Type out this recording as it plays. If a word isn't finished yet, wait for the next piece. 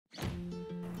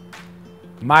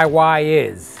My why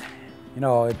is,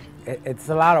 it's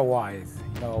a lot of whys.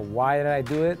 Why did I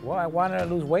do it? Well, I wanted to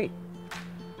lose weight.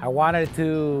 I wanted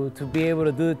to be able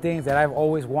to do the things that I've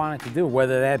always wanted to do,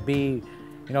 whether that be,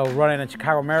 running a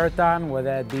Chicago Marathon, whether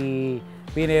that be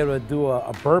being able to do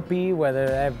a burpee, whether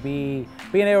that be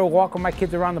being able to walk with my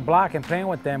kids around the block and playing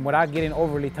with them without getting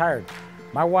overly tired.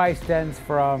 My why stands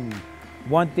from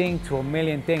one thing to a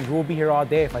million things. We'll be here all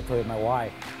day if I told you my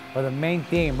why. But the main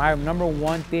thing, my number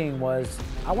one thing was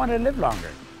I wanted to live longer.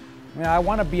 I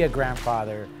want to be a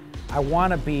grandfather. I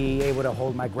want to be able to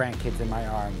hold my grandkids in my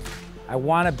arms. I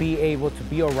want to be able to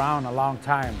be around a long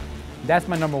time. That's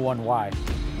my number one why.